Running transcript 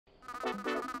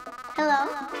Hello?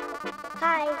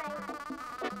 Hi.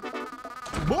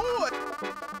 Boy!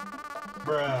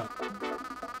 Bruh.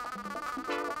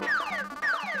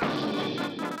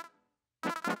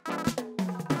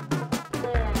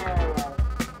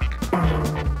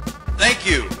 Thank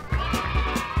you.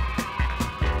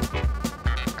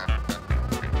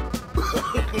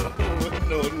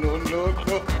 No.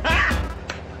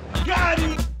 Got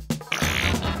it!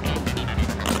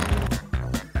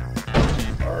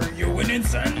 Are you winning,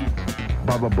 son?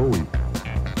 Baba Booey.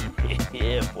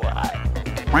 Yeah, boy.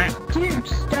 Dude,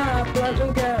 stop. Let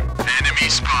him go. Enemy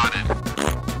spotted.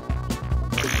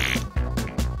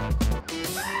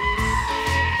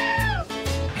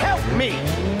 Help me!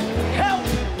 Help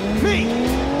me!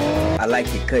 I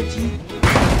like it, cut G.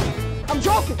 I'm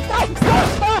joking! Stop!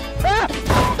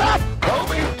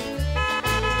 Kobe.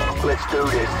 Let's do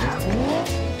this.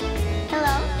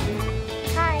 Hello?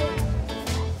 Hi.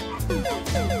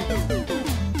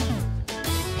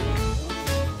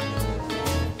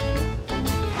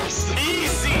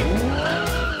 Easy.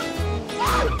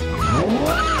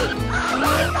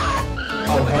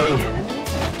 Oh, hey.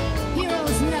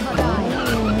 Heroes never die.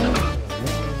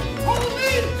 Hold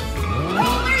me!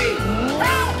 Hold me!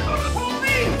 Help! Hold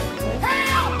me!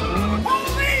 Help!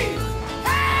 Hold me!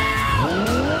 Help!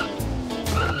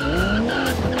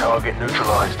 Target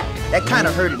neutralized. That kind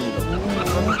of hurted me, though.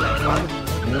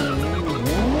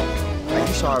 Like,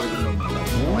 you sorry, you know.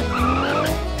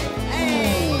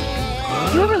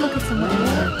 Do you ever look at someone and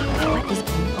wonder what is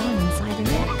going on inside their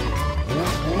head?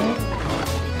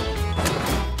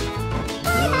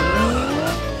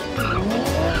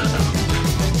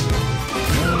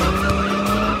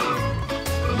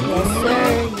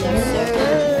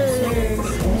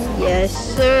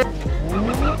 Yes, sir.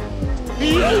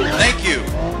 Thank you.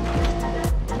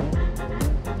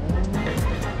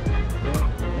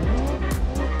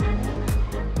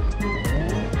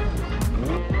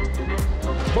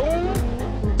 Boom!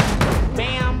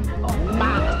 Bam! Bop!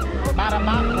 Bada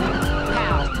bop!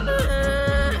 Pow!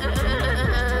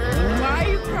 Why are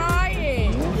you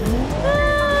crying?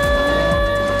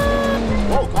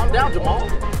 Whoa, calm down, Jamal.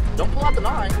 Don't pull out the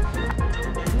 9.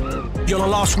 You're the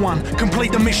last one.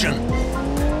 Complete the mission.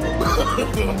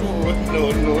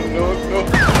 No.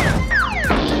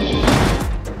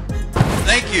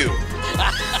 Thank you.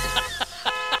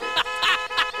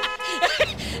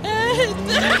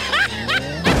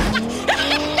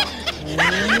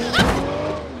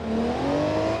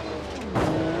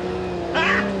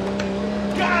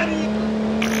 Got it!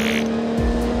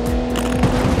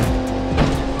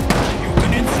 You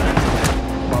winning, son?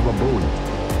 Baba Booey.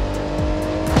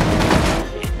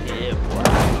 Yeah,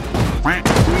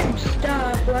 Dude,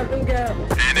 stop. Let him go.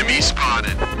 Enemy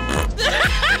spotted.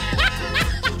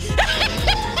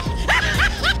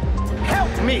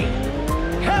 Help me!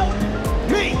 Help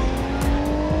me!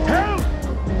 Help!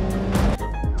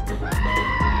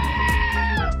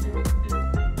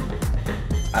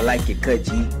 I like it, cut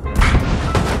G.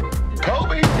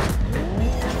 Kobe.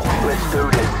 Let's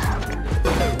do this.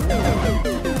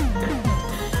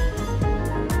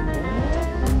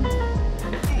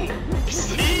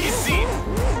 Easy.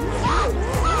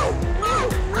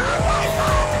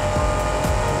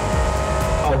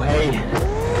 Oh, hey.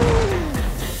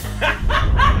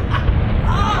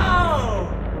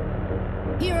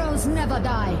 Heroes never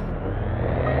die.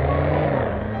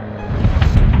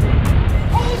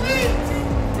 Hold me!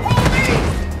 Hold me!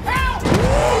 Help!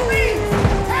 Hold me!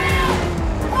 Help!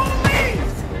 Hold me!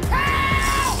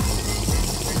 Help!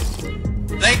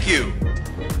 Thank you.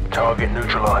 Target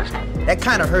neutralized. That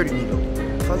kind of hurted me, though.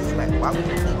 Cause it's like, why would you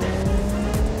think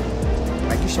that?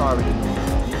 Like, you sorry, you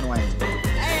know. You know I ain't.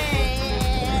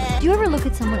 Do you ever look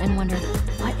at someone and wonder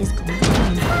what is going on?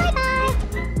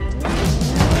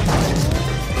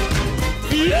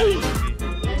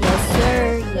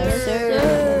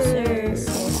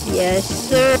 Yes,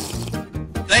 sir.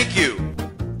 Thank you.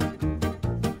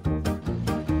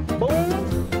 Boom!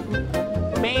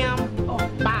 Bam! Bop!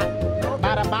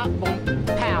 Bada bop! Boom!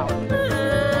 Pow!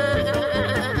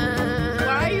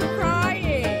 Why are you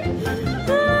crying?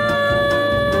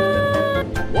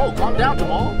 Whoa, calm down,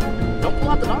 Jamal. Don't pull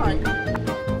out the 9.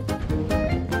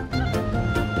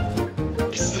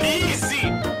 Easy.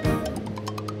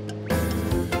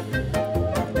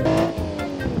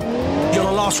 You're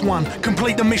the last one.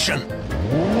 Complete the mission.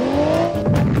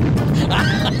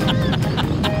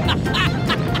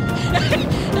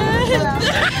 Hello?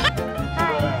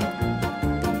 Hi.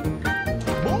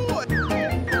 Boy!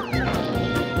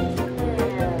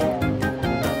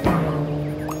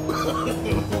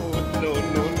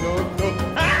 no.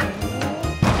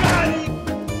 Got it!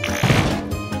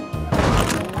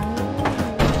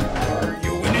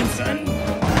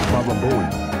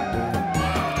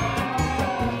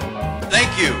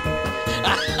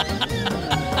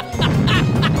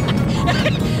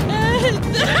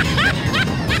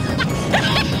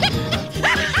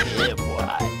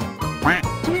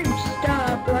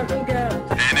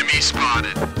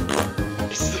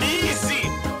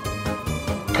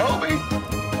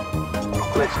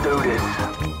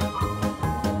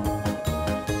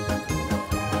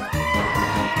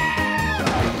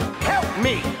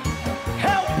 me!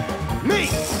 Help me!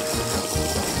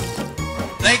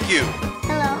 Thank you.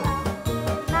 Hello.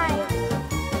 Hi.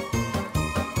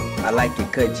 I like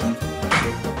it, cut G.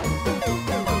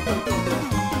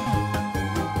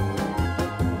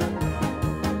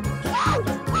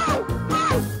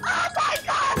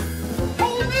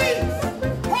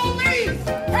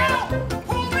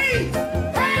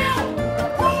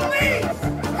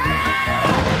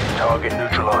 Target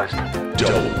neutralized.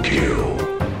 Double kill.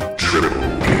 Triple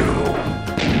kill.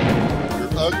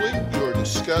 You're ugly, you're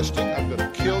disgusting, I'm gonna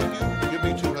kill you, give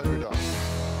me $200.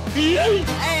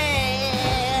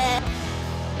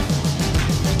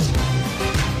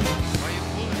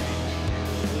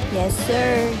 Yes,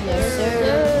 sir. Yes, sir.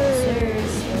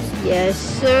 Yes,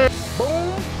 sir.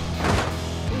 Boom,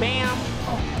 bam,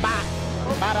 bop,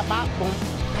 bada bop, boom,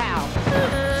 pow.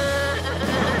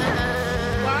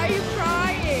 Why are you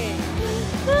crying?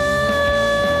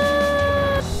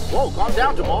 Whoa, calm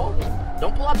down, Jamal.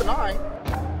 Don't pull out the 9.